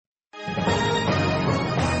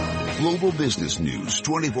Global business news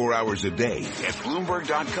 24 hours a day at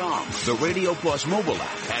Bloomberg.com, the Radio Plus mobile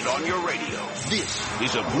app, and on your radio. This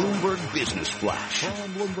is a Bloomberg Business Flash.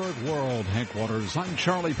 From Bloomberg World Headquarters, I'm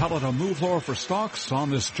Charlie Pellet on Move Floor for Stocks. On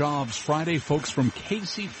this Jobs Friday, folks from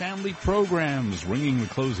Casey Family Programs ringing the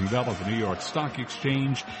closing bell at the New York Stock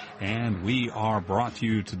Exchange. And we are brought to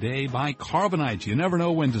you today by Carbonite. You never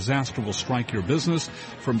know when disaster will strike your business,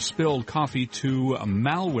 from spilled coffee to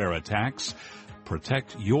malware attacks.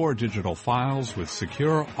 Protect your digital files with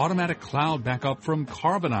secure automatic cloud backup from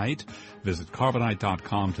Carbonite. Visit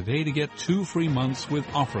Carbonite.com today to get 2 free months with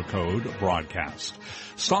offer code BROADCAST.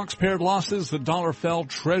 Stocks paired losses. The dollar fell.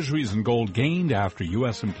 Treasuries and gold gained after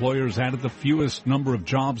U.S. employers added the fewest number of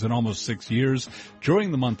jobs in almost 6 years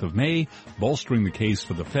during the month of May, bolstering the case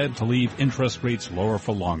for the Fed to leave interest rates lower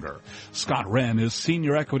for longer. Scott Wren is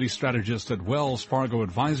senior equity strategist at Wells Fargo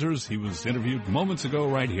Advisors. He was interviewed moments ago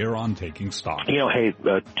right here on Taking Stock. You know, hey,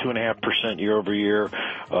 2.5% year over year,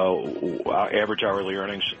 average hourly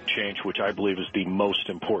earnings change, which I believe is the most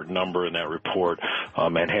important number in that report,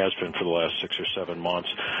 and has been for the last 6 or 7 months.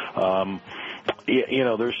 You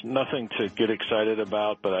know, there's nothing to get excited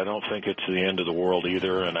about, but I don't think it's the end of the world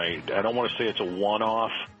either. And I don't want to say it's a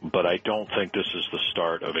one-off, but I don't think this is the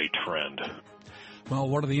start of a trend. Well,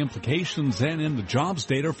 what are the implications then in the jobs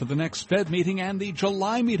data for the next Fed meeting and the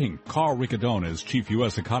July meeting? Carl Riccadona is chief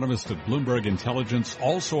U.S. economist at Bloomberg Intelligence,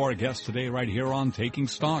 also our guest today right here on Taking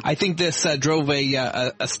Stock. I think this drove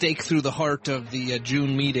a stake through the heart of the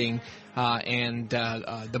June meeting. And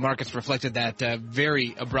the markets reflected that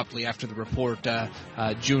very abruptly after the report.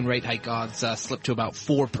 June rate hike odds slipped to about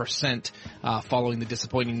 4% following the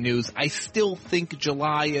disappointing news. I still think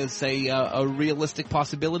July is a realistic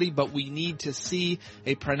possibility, but we need to see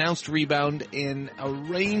a pronounced rebound in a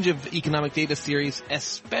range of economic data series,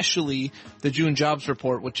 especially the June jobs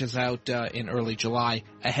report, which is out in early July,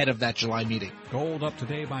 ahead of that July meeting. Gold up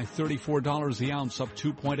today by $34 the ounce, up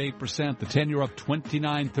 2.8%. The 10-year up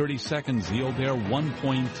 29.30 yield there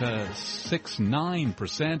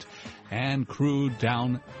 1.69%, and crude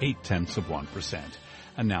down 0.8%.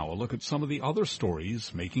 And now a look at some of the other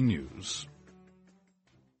stories making news.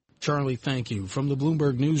 Charlie, thank you. From the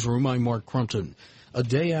Bloomberg Newsroom, I'm Mark Crumpton. A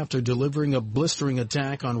day after delivering a blistering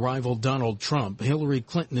attack on rival Donald Trump, Hillary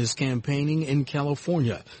Clinton is campaigning in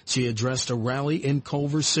California. She addressed a rally in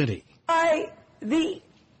Culver City. By the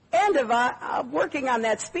end of working on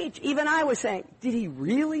that speech, even I was saying, did he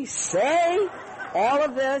really say all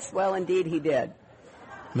of this? Well, indeed he did.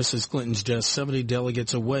 Mrs. Clinton's just 70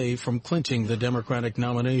 delegates away from clinching the Democratic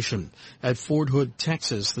nomination. At Fort Hood,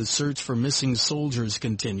 Texas, the search for missing soldiers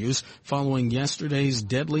continues following yesterday's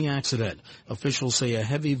deadly accident. Officials say a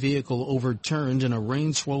heavy vehicle overturned in a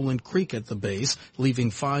rain-swollen creek at the base,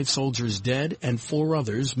 leaving 5 soldiers dead and 4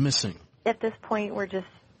 others missing. At this point, we're just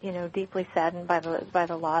deeply saddened by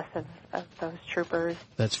the loss of those troopers.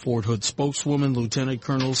 That's Fort Hood spokeswoman Lieutenant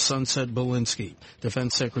Colonel Sunset Belinsky.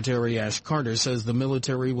 Defense Secretary Ash Carter says the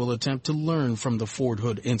military will attempt to learn from the Fort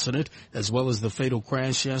Hood incident, as well as the fatal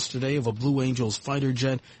crash yesterday of a Blue Angels fighter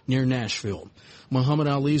jet near Nashville. Muhammad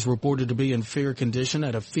Ali is reported to be in fair condition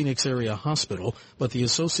at a Phoenix area hospital, but the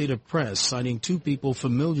Associated Press, citing 2 people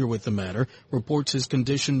familiar with the matter, reports his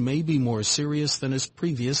condition may be more serious than his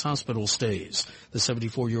previous hospital stays. The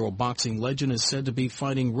 74-year-old boxing legend is said to be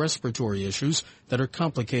fighting respiratory issues that are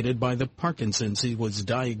complicated by the Parkinson's he was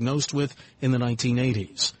diagnosed with in the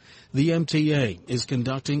 1980s. The MTA is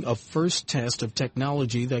conducting a first test of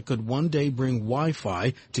technology that could one day bring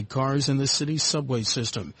Wi-Fi to cars in the city's subway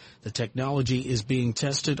system. The technology is being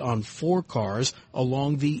tested on 4 cars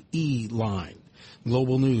along the E line.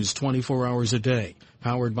 Global news 24 hours a day,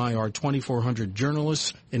 powered by our 2,400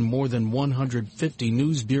 journalists in more than 150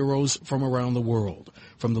 news bureaus from around the world.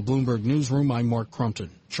 From the Bloomberg Newsroom, I'm Mark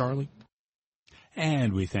Crumpton. Charlie?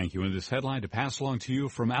 And we thank you in this headline to pass along to you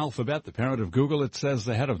from Alphabet, the parent of Google. It says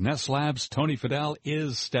the head of Nest Labs, Tony Fadell,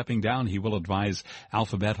 is stepping down. He will advise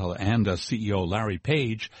Alphabet and CEO Larry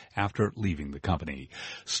Page after leaving the company.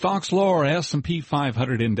 Stocks lower, S&P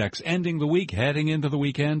 500 index ending the week, heading into the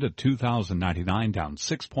weekend at 2,099, down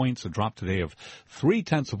 6 points, a drop today of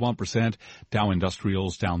 0.3%. Dow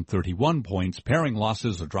Industrials down 31 points, pairing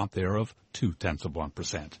losses, a drop there of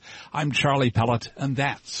 0.2%. I'm Charlie Pellet, and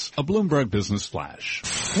that's a Bloomberg Business Flash.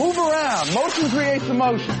 Move around. Motion creates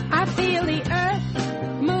emotion. I feel the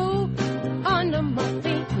earth move under my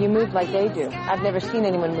feet. You move like they do. I've never seen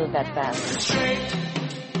anyone move that fast. Shake.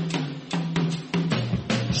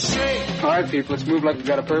 Shake. All right, people, let's move like we've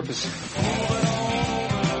got a purpose.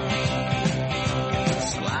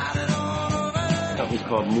 Company's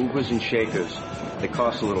called Movers and Shakers. They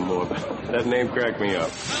cost a little more, but that name cracked me up.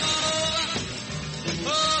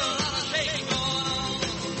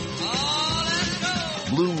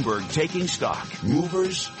 Bloomberg Taking Stock,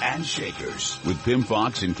 Movers and Shakers with Pim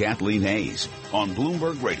Fox and Kathleen Hayes on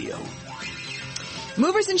Bloomberg Radio.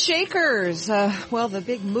 Movers and shakers. Well, the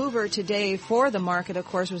big mover today for the market, of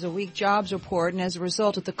course, was a weak jobs report. And as a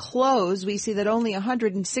result of the close, we see that only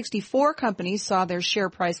 164 companies saw their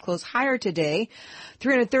share price close higher today.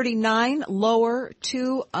 339 lower,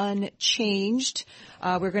 2 unchanged.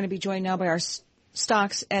 We're going to be joined now by our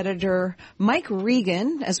stocks editor, Mike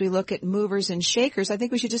Regan, as we look at movers and shakers. I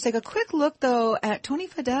think we should just take a quick look, though, at Tony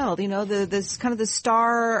Fadell, this kind of the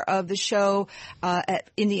star of the show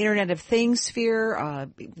in the Internet of Things sphere,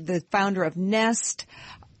 the founder of Nest,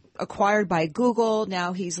 acquired by Google.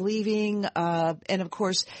 Now he's leaving, and of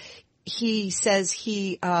course, he says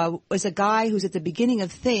he was a guy who's at the beginning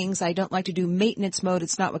of things. I don't like to do maintenance mode.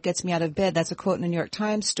 It's not what gets me out of bed. That's a quote in a New York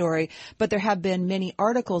Times story. But there have been many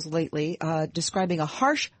articles lately describing a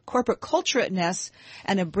harsh corporate culture at Nest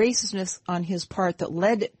and abrasiveness on his part that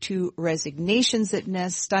led to resignations at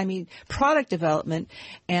Nest, stymied product development,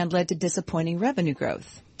 and led to disappointing revenue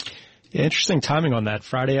growth. Yeah, interesting timing on that.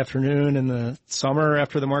 Friday afternoon in the summer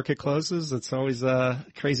after the market closes. It's always a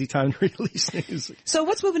crazy time to release news. So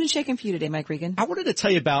what's moving and shaking for you today, Mike Regan? I wanted to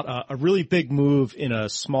tell you about a really big move in a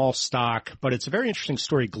small stock, but it's a very interesting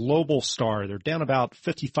story. Global Star. They're down about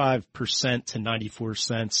 55% to 94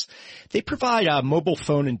 cents. They provide a mobile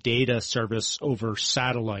phone and data service over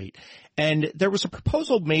satellite. And there was a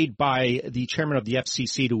proposal made by the chairman of the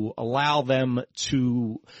FCC to allow them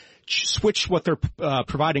to switch what they're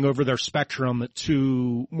providing over their spectrum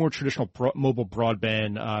to more traditional mobile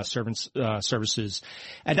broadband services.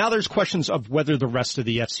 And now there's questions of whether the rest of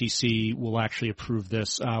the FCC will actually approve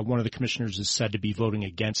this. One of the commissioners is said to be voting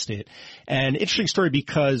against it. And interesting story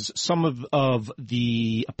because some of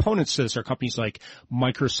the opponents to this are companies like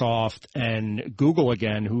Microsoft and Google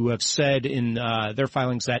again, who have said in their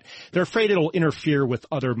filings that they're afraid it'll interfere with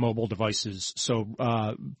other mobile devices.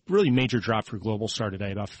 So really major drop for Global Star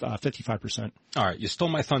today, about 55%. All right. You stole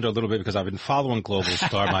my thunder a little bit because I've been following Global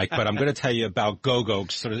Star, Mike, but I'm going to tell you about GoGo,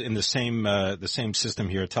 sort of in the same system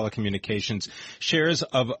here, telecommunications. Shares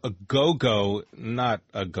of a GoGo, not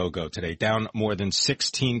a GoGo today, down more than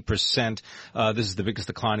 16%. This is the biggest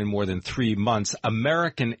decline in more than 3 months.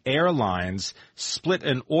 American Airlines split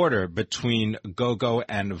an order between GoGo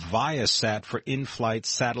and Viasat for in-flight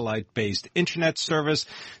satellite-based internet service.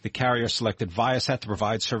 The carrier selected Viasat to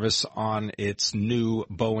provide service on its new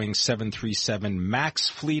Boeing 737 MAX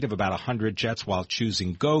fleet of about 100 jets, while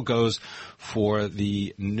choosing GoGo's for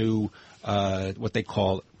the new, what they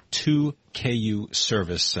call 2KU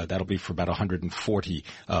service. That'll be for about 140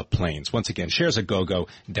 planes. Once again, shares of GoGo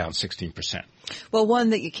down 16%. Well, one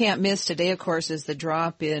that you can't miss today, of course, is the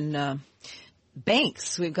drop in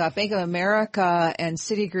banks. We've got Bank of America and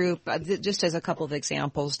Citigroup, just as a couple of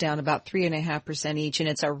examples, down about 3.5% each. And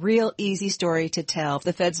it's a real easy story to tell. If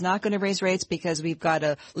the Fed's not going to raise rates because we've got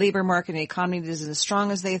a labor market and an economy that isn't as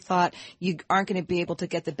strong as they thought, you aren't going to be able to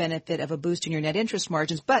get the benefit of a boost in your net interest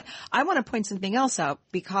margins. But I want to point something else out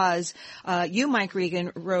because you, Mike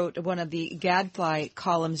Regan, wrote one of the Gadfly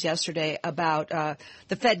columns yesterday about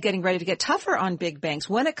the Fed getting ready to get tougher on big banks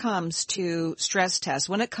when it comes to stress tests,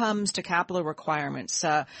 when it comes to capital requirements.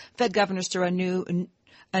 Fed governors through a new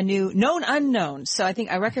known unknown. So I think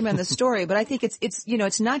I recommend the story, but I think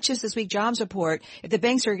it's not just this week jobs report. If the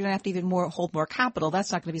banks are going to have to even hold more capital,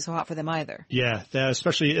 that's not going to be so hot for them either. Yeah,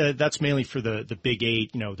 especially that's mainly for the big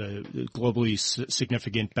eight, the globally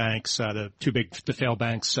significant banks, the too big to fail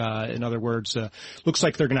banks. In other words, looks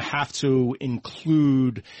like they're going to have to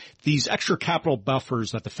include these extra capital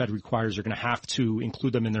buffers that the Fed requires. Are going to have to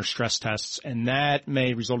include them in their stress tests, and that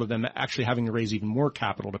may result in them actually having to raise even more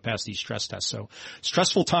capital to pass these stress tests. So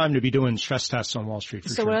stressful time to be doing stress tests on Wall Street.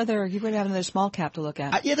 So sure. You would have another small cap to look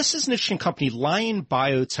at. Yeah, this is an interesting company, Lion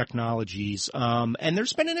Biotechnologies. And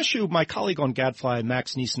there's been an issue. My colleague on Gadfly,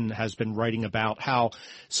 Max Neeson, has been writing about how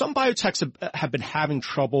some biotechs have been having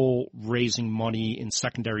trouble raising money in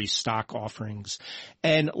secondary stock offerings.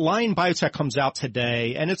 And Lion Biotech comes out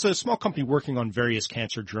today, and it's a small company working on various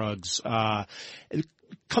cancer drugs. It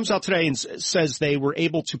comes out today and says they were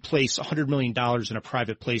able to place $100 million in a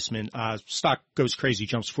private placement. Stock goes crazy,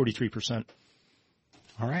 jumps 43%.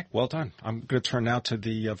 All right, well done. I'm going to turn now to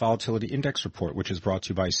the Volatility Index Report, which is brought to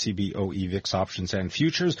you by CBOE VIX Options and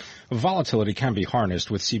Futures. Volatility can be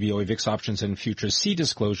harnessed with CBOE VIX Options and Futures. See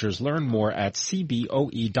disclosures. Learn more at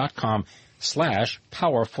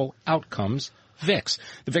cboe.com/powerful outcomes. VIX.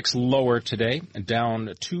 The VIX lower today, down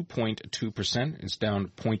 2.2%. It's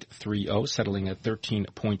down 0.30, settling at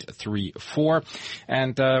 13.34.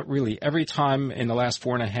 And really, every time in the last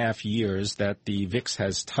 4.5 years that the VIX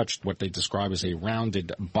has touched what they describe as a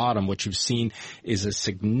rounded bottom, what you've seen is a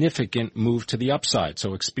significant move to the upside.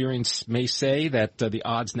 So experience may say that the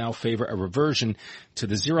odds now favor a reversion to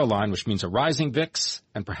the zero line, which means a rising VIX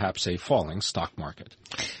and perhaps a falling stock market.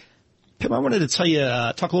 Pim, I wanted to tell you,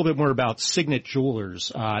 talk a little bit more about Signet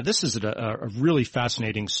Jewelers. This is a really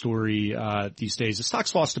fascinating story these days. The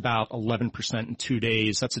stock's lost about 11% in 2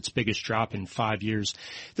 days. That's its biggest drop in 5 years.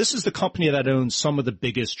 This is the company that owns some of the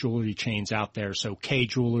biggest jewelry chains out there. So Kay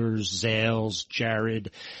Jewelers, Zales,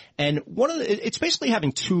 Jared. And it's basically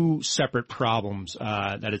having two separate problems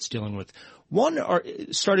that it's dealing with. One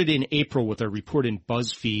started in April with a report in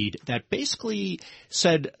BuzzFeed that basically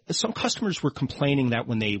said some customers were complaining that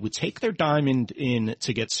when they would take their diamond in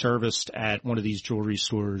to get serviced at one of these jewelry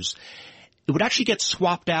stores, it would actually get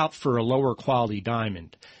swapped out for a lower quality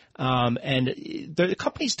diamond. And the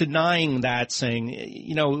company's denying that,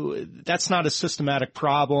 saying, that's not a systematic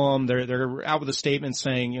problem. They're out with a statement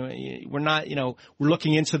saying, we're not, we're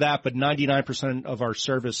looking into that, but 99% of our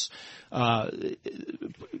service,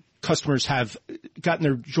 customers have gotten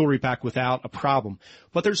their jewelry back without a problem.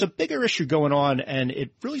 But there's a bigger issue going on, and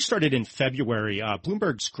it really started in February.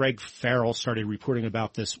 Bloomberg's Greg Farrell started reporting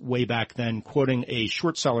about this way back then, quoting a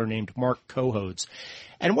short seller named Mark Cohodes.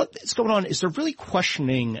 And what's going on is they're really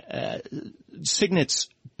questioning Signet's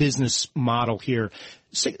business model here.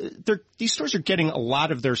 These stores are getting a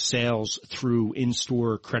lot of their sales through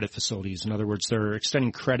in-store credit facilities. In other words, they're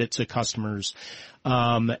extending credit to customers.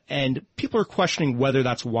 And people are questioning whether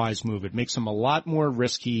that's a wise move. It makes them a lot more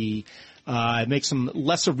risky. It makes them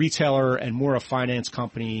less a retailer and more a finance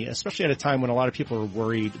company, especially at a time when a lot of people are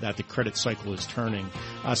worried that the credit cycle is turning.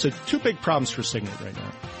 So two big problems for Signet right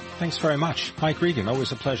now. Thanks very much. Mike Regan,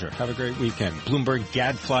 always a pleasure. Have a great weekend. Bloomberg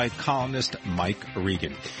Gadfly columnist Mike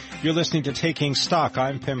Regan. You're listening to Taking Stock.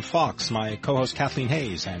 I'm Pim Fox, my co-host Kathleen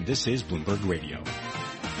Hayes, and this is Bloomberg Radio.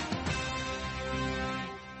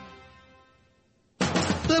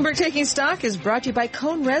 Bloomberg Taking Stock is brought to you by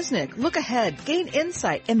Cone Resnick. Look ahead, gain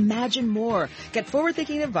insight, imagine more. Get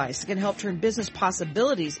forward-thinking advice that can help turn business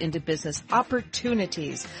possibilities into business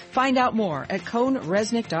opportunities. Find out more at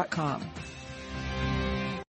ConeResnick.com.